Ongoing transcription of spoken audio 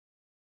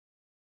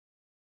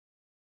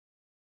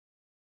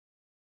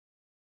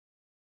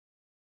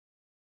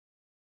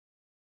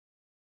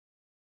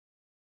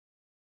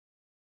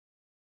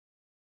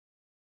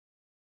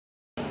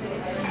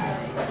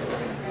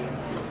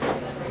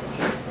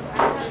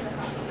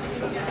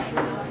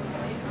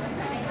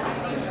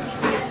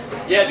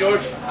Yeah,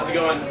 George, how's it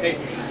going? Hey.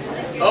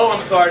 Oh,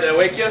 I'm sorry, did I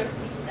wake you? It's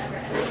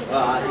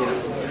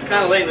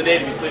kind of late in the day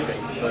to be sleeping,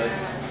 but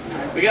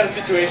we got a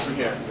situation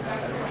here.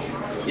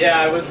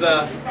 Yeah, I was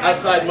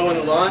outside mowing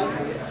the lawn.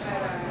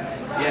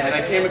 Yeah, and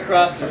I came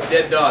across this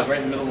dead dog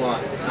right in the middle of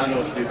the lawn. I don't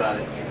know what to do about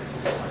it.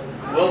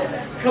 Well,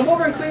 come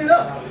over and clean it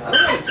up. I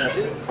don't want to touch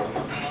it.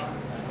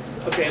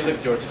 Okay,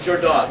 look, George, it's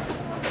your dog,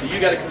 so you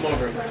got to come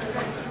over.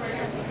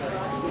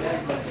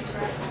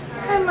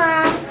 Hi,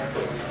 Mom.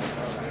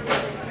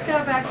 Just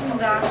got back from the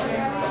doctor.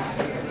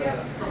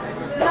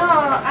 No,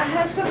 I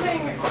have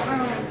something,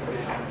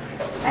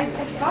 I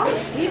fall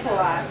asleep a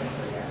lot.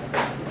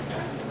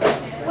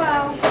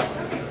 Well,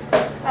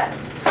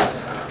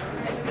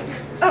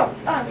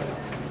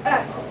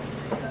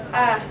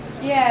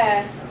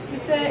 yeah. He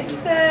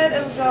said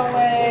it'll go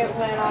away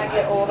when I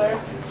get older.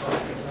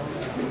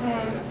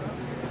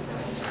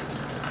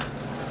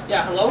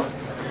 Yeah, hello?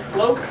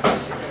 Hello?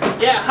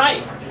 Yeah,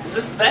 hi. Is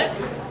this the vet?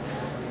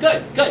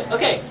 Good, good,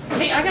 okay.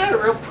 Hey, I got a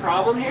real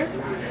problem here.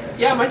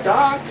 Yeah, my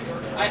dog,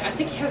 I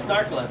think he has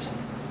narcolepsy.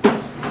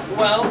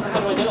 Well, how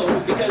do I know?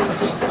 Because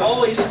he's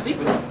always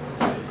sleeping.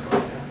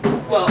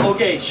 Well,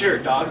 okay, sure,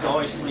 dogs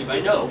always sleep,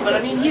 I know. But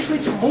I mean, he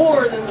sleeps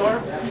more than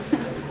normal.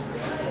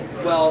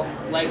 Well,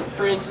 like,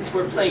 for instance,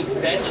 we're playing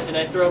fetch and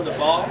I throw him the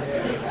ball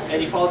and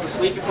he falls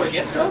asleep before it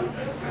gets to him?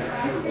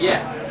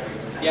 Yeah.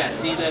 Yeah,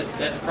 see,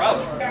 that's a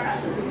problem.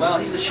 Well,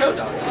 he's a show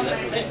dog, see,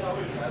 that's the thing.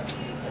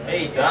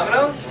 Hey,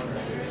 Domino's?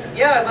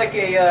 Yeah, I'd like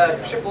a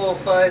triple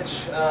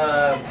fudge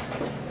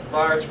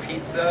large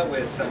pizza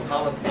with some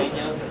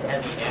jalapenos and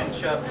heavy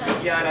anchovy.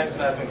 Yeah, and I'm just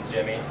messing with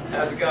Jimmy.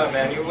 How's it going,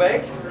 man? You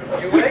awake?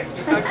 You awake?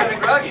 You sound kind of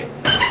groggy.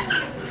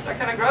 You sound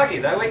kind of groggy.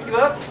 Did I wake you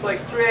up? It's like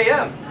 3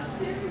 a.m.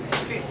 You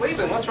should be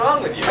sleeping. What's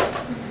wrong with you?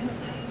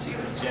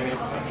 Jesus, Jimmy.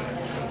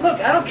 Look,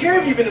 I don't care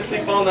if you've been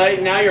asleep all night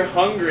and now you're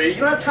hungry. You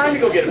don't have time to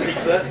go get a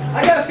pizza.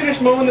 I gotta finish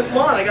mowing this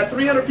lawn. I got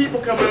 300 people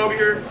coming over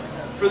here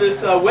for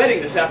this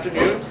wedding this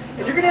afternoon,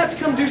 and you're gonna have to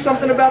come do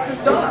something about this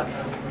dog.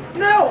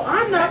 No,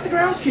 I'm not the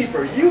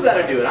groundskeeper. You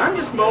gotta do it. I'm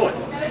just mowing.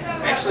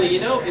 Actually,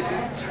 you know, it's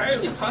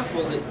entirely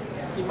possible that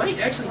he might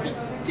actually be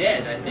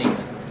dead, I think.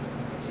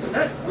 He's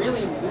not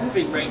really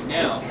moving right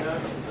now.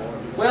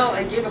 Well,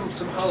 I gave him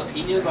some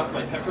jalapenos off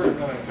my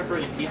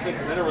pepperoni pizza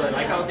because I don't really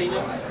like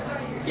jalapenos.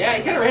 Yeah,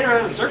 he kind of ran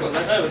around in circles.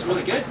 I thought it was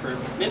really good for a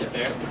minute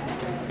there.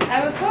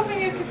 I was hoping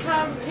you could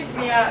come pick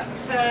me up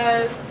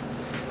because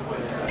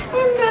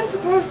I'm not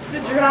supposed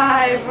to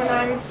drive when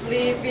I'm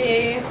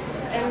sleepy,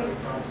 and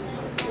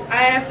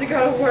I have to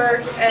go to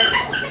work, and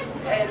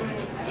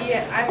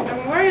yeah,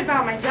 I'm worried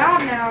about my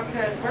job now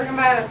because working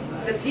by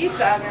the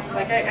pizza ovens,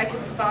 like I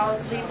could fall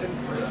asleep and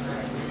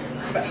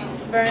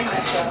burn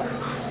myself.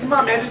 Come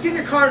on, man, just get in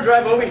your car and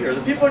drive over here.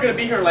 The people are gonna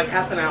be here in like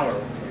half an hour.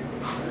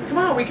 Come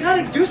on, we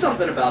gotta do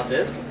something about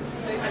this.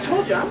 I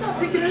told you, I'm not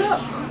picking it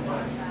up.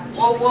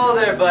 Whoa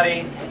there,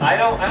 buddy. I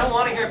don't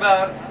want to hear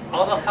about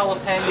all the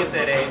jalapenos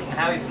it ate and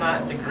how he's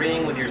not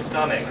agreeing with your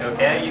stomach,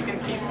 okay? You can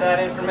keep that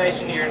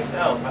information to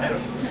yourself. I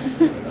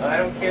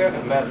don't care if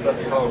it messed up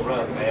your whole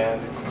run,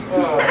 man.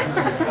 Oh,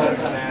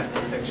 that's a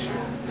nasty picture.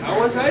 How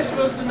was I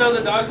supposed to know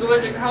the dog's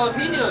allergic to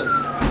jalapenos?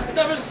 It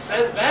never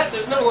says that.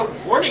 There's no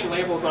warning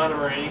labels on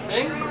them or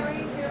anything.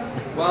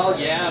 Well,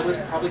 yeah, it was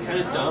probably kind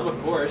of dumb, of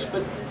course,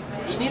 but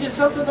he needed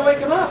something to wake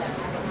him up.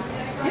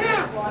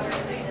 Yeah.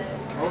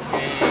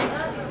 Okay.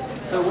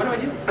 So what do I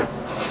do?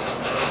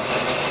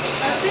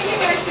 I was thinking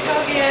I should go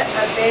get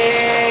a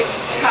big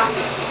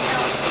coffee.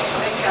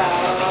 Like a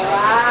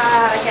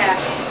lot of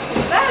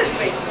caffeine. That is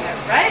waking me up,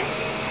 right?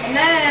 And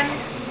then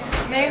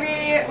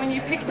maybe when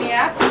you pick me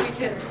up, we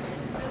could,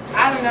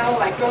 I don't know,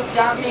 like go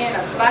dump me in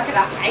a bucket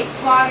of ice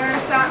water or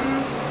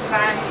something. Because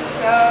I'm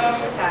so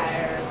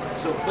tired.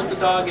 So put the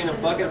dog in a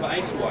bucket of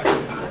ice water.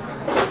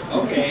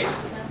 Okay.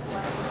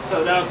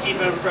 So that'll keep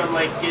him from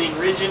like getting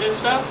rigid and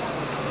stuff?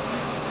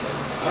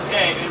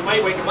 Okay, it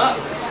might wake him up.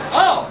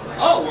 Oh,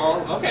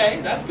 well,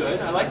 okay, that's good.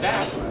 I like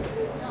that.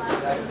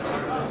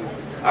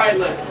 Alright,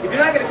 look, if you're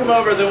not gonna come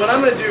over, then what I'm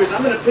gonna do is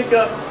I'm gonna pick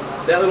up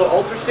that little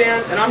altar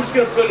stand and I'm just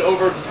gonna put it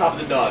over the top of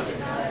the dog.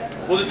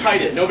 We'll just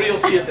hide it. Nobody will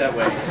see it that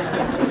way.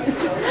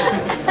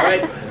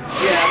 Alright?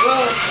 Yeah,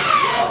 well,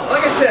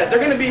 like I said, they're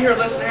gonna be here in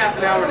less than half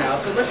an hour now,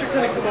 so unless you're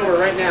gonna come over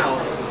right now.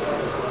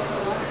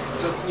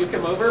 So can you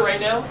come over right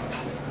now?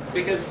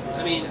 Because,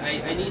 I mean,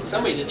 I need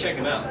somebody to check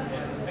him out.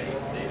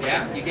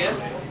 Yeah, you can?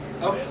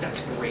 Oh,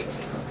 that's great.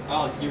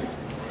 Oh,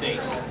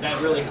 thanks.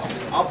 That really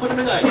helps. I'll put him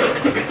in the ice.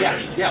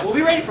 Yeah, we'll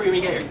be ready for you when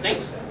you get here.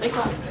 Thanks a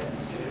lot.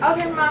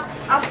 Okay, Mom.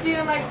 I'll see you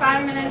in like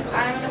 5 minutes.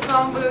 I'm in the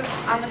phone booth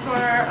on the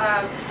corner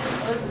of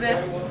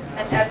Elizabeth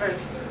and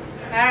Edwards.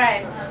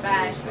 Alright,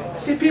 bye.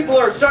 See, people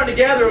are starting to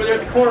gather over there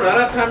at the corner. I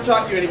don't have time to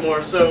talk to you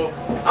anymore, so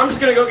I'm just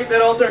gonna go get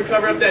that altar and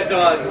cover up that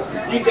dog.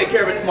 You can take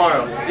care of it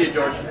tomorrow. See you,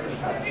 George.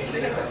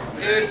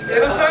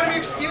 Dude, I'm tired of your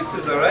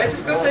excuses, alright?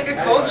 Just go take a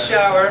cold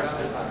shower,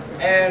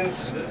 and,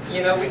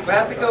 you know, we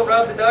have to go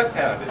rob the dog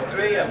pound. It's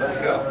 3 a.m. Let's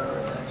go.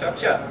 Chop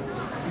chop.